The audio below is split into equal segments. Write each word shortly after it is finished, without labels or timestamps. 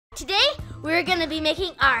Today, we're gonna be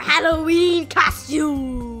making our Halloween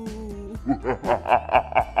costume.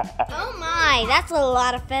 Oh my, that's a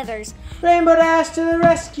lot of feathers. Rainbow Dash to the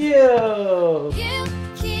rescue! You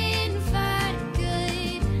can find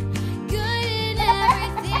good in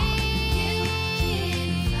everything. You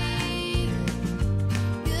can find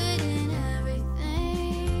good in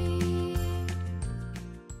everything.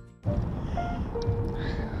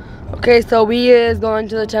 Okay, so we is going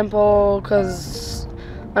to the temple because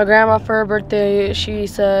my grandma, for her birthday, she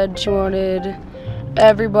said she wanted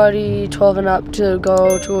everybody 12 and up to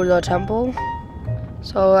go to the temple.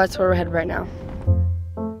 So that's where we're headed right now.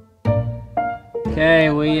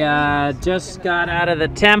 Okay, we just got out of the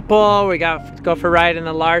temple. We got to go for a ride in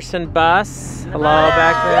the Larson bus. Hello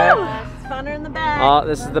back there. It's funner in the back. Oh,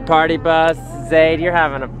 this is the party bus. Zade, you're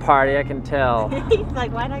having a party, I can tell. He's like,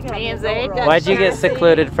 why'd I go? Me and Zade got Why'd you get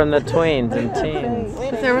secluded from the tweens and teens?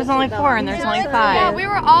 There was only 4 and there's only 5. Yeah, we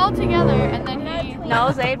were all together and then he... No,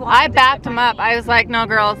 Zade I backed him up. I was like, no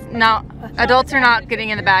girls, no. Adults are not getting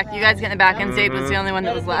in the back. You guys get in the back, and Zade was the only one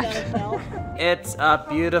that was left. It's a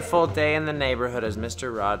beautiful day in the neighborhood, as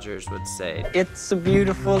Mr. Rogers would say. It's a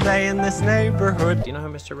beautiful day in this neighborhood. Do you know who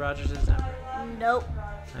Mr. Rogers is, Ambree? Nope.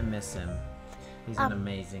 I miss him. He's an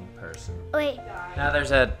amazing person. Wait. Now there's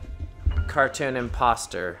a cartoon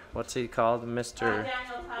imposter. What's he called? Mr.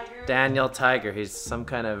 Daniel Tiger. He's some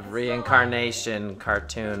kind of reincarnation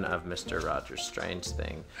cartoon of Mr. Rogers' Strange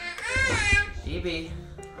Thing. Evie,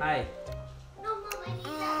 hi.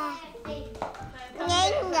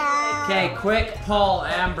 Okay, quick poll,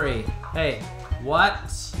 Ambree. Hey,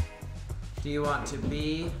 what do you want to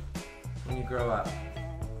be when you grow up?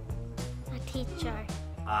 A teacher.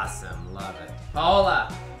 Awesome, love it.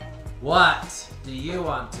 Paola, what do you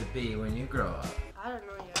want to be when you grow up? I don't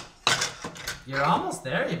know yet. You're almost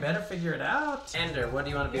there, you better figure it out. Ender, what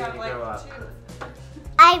do you want to be when you grow up?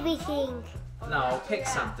 Everything. No, pick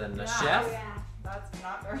something. A chef? That's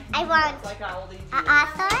not very I want It's like how old an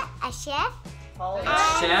author, a chef, A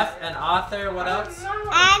chef, an author, what else?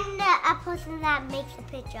 and a person that makes the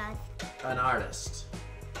pictures. An artist.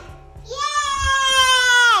 Yay!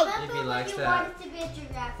 Evie likes You that. wanted to be a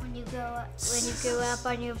giraffe when you grow up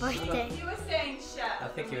on your birthday. He was saying chef. I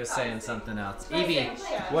think he was saying something else. Evie,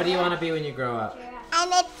 what do you want to be when you grow up?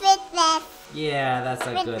 I'm a princess. Yeah, that's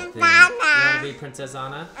a good Princess thing. Anna. You want to be Princess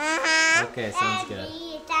Anna? Okay, sounds good.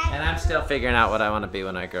 And I'm still figuring out what I want to be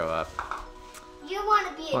when I grow up. You want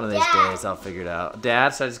to be One a of these dad. days I'll figure it out.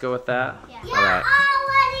 Dad, should I just go with that? Yeah. All You're right.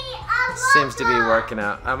 already a Seems to be working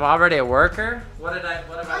out. I'm already a worker? What have I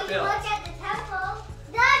Oh, you built? look at the temple.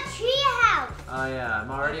 The tree house. Oh yeah,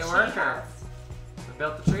 I'm already a worker. I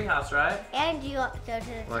built the treehouse, right? And you go to the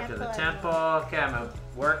Work temple. at the temple. Okay, I'm a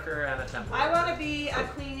worker and a temple. I want to be a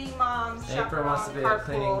cleaning mom, April wants to be a chaperone,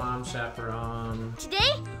 cleaning carpool. mom chaperone.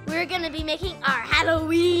 Today, we're going to be making our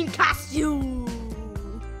Halloween costume.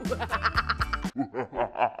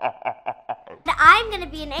 I'm going to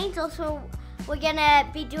be an angel, so we're going to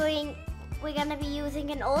be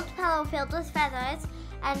using an old pillow filled with feathers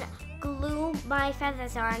and glue my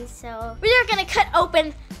feathers on. So we're going to cut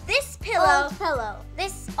open this pillow.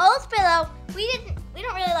 This old pillow. We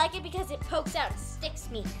don't really like it because it pokes out and sticks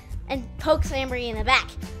me and pokes Ambree in the back.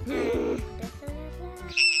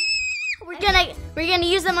 We're gonna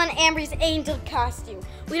use them on Ambree's angel costume.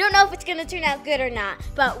 We don't know if it's gonna turn out good or not,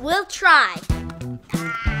 but we'll try.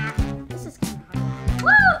 This is kind of hard.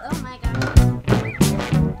 Woo! Oh my god.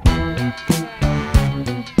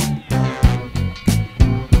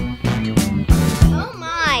 Oh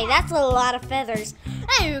my, that's a lot of feathers.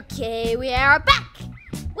 Okay, we are back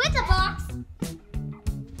with a box and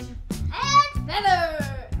feathers.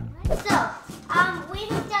 So, we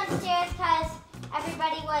moved downstairs because it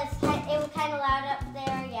was kind of loud up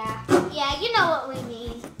there, yeah. Yeah, you know what we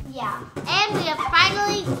mean. Yeah. And we have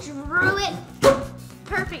finally drew it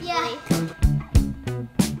perfectly. Yeah.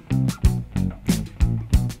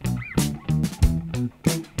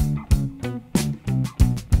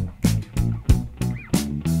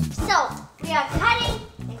 So, we are cutting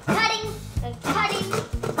and cutting and cutting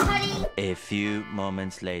and cutting. A few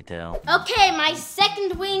moments later. Okay, my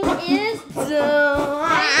second wing is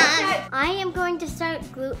done. I am going to start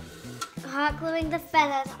hot gluing the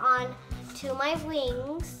feathers on to my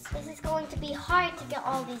wings. This is going to be hard to get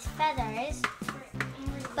all these feathers,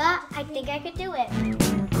 but I think I could do it.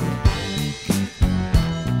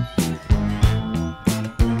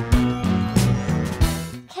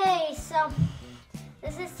 Okay, so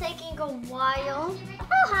this is taking a while.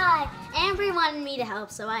 Oh, hi. Ambree wanted me to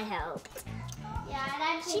help, so I helped.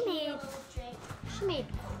 Yeah, and she made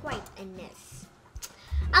quite a mess.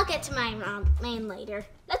 I'll get to my main later.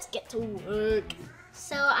 Let's get to work.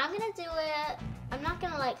 So I'm gonna do it. I'm not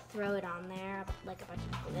gonna like throw it on there like a bunch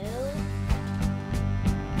of glue.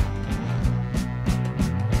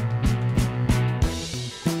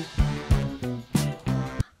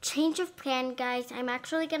 Change of plan, guys. I'm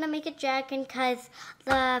actually gonna make a dragon because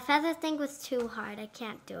the feather thing was too hard. I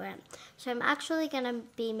can't do it. So I'm actually gonna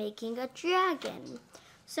be making a dragon.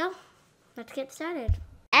 So let's get started.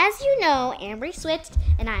 As you know, Ambree switched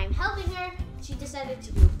and I'm helping her. She decided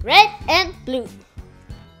to do red and blue.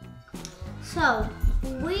 So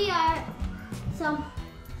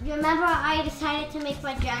you remember I decided to make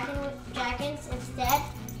my dragon with dragons instead?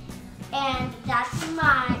 And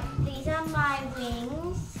these are my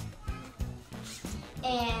wings.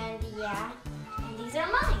 And yeah, and these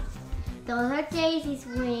are mine. Those are Daisy's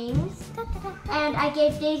wings. And I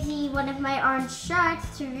gave Daisy one of my orange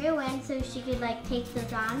shirts to ruin so she could like take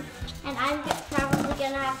those on. And I'm probably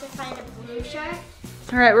gonna have to find a blue shirt.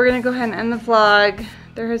 All right, we're gonna go ahead and end the vlog.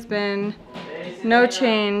 There has been no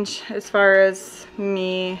change as far as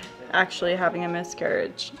me actually having a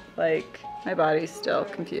miscarriage. Like, my body's still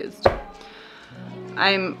confused.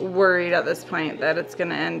 I'm worried at this point that it's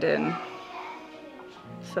gonna end in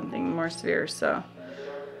something more severe, so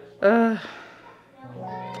that's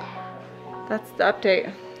the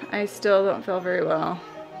update. I still don't feel very well,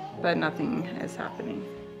 but nothing is happening.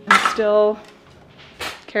 I'm still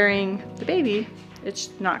carrying the baby. It's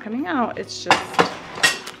not coming out, it's just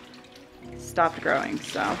stopped growing,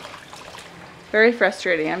 so very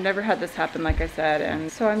frustrating. I've never had this happen, like I said,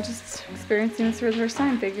 and so I'm just experiencing this for the first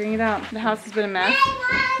time, figuring it out. The house has been a mess.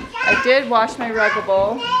 I did wash my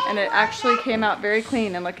ruggable, and it actually came out very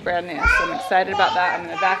clean and looked brand new, so I'm excited about that. I'm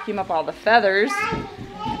gonna vacuum up all the feathers,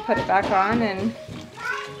 put it back on, and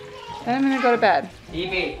then I'm gonna go to bed.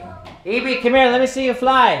 Evie, come here, let me see you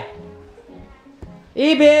fly.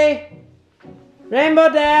 Evie! Rainbow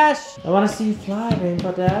Dash! I want to see you fly,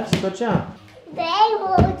 Rainbow Dash. Go jump.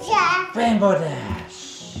 Rainbow Dash. Rainbow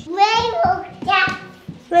Dash. Rainbow Dash.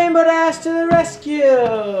 Rainbow Dash to the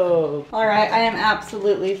rescue! All right, I am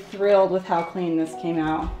absolutely thrilled with how clean this came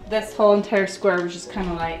out. This whole entire square was just kind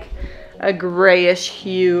of like a grayish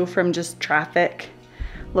hue from just traffic.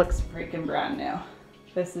 Looks freaking brand new.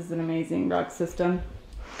 This is an amazing rug system.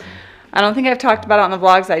 I don't think I've talked about it on the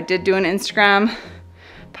vlogs. I did do an Instagram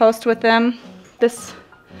post with them. The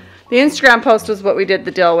Instagram post was what we did the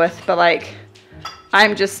deal with, but like,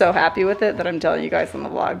 I'm just so happy with it that I'm telling you guys on the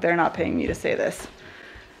vlog. They're not paying me to say this.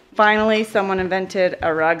 Finally, someone invented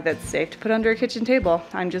a rug that's safe to put under a kitchen table.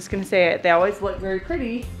 I'm just gonna say it. They always look very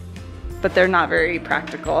pretty, but they're not very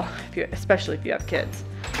practical, especially if you have kids,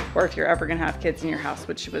 or if you're ever gonna have kids in your house,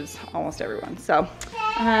 which was almost everyone. So,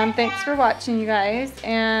 thanks for watching, you guys,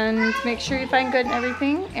 and make sure you find good and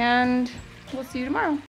everything, and we'll see you tomorrow.